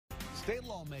State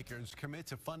lawmakers commit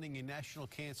to funding a National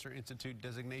Cancer Institute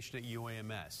designation at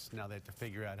UAMS. Now they have to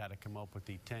figure out how to come up with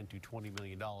the $10 to $20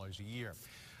 million a year.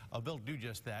 A bill to do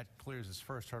just that clears its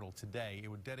first hurdle today. It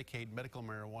would dedicate medical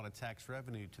marijuana tax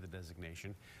revenue to the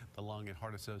designation. The Lung and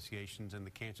Heart Associations and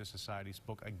the Cancer Society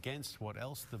spoke against what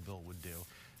else the bill would do,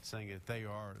 saying that they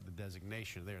are the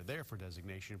designation. They are there for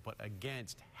designation, but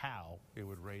against how it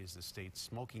would raise the state's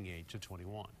smoking age to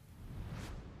 21.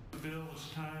 The bill is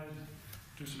tied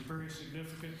to some very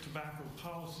significant tobacco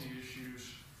policy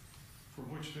issues for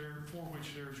which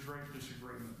there is great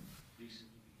disagreement.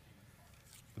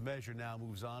 The measure now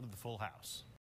moves on to the full House.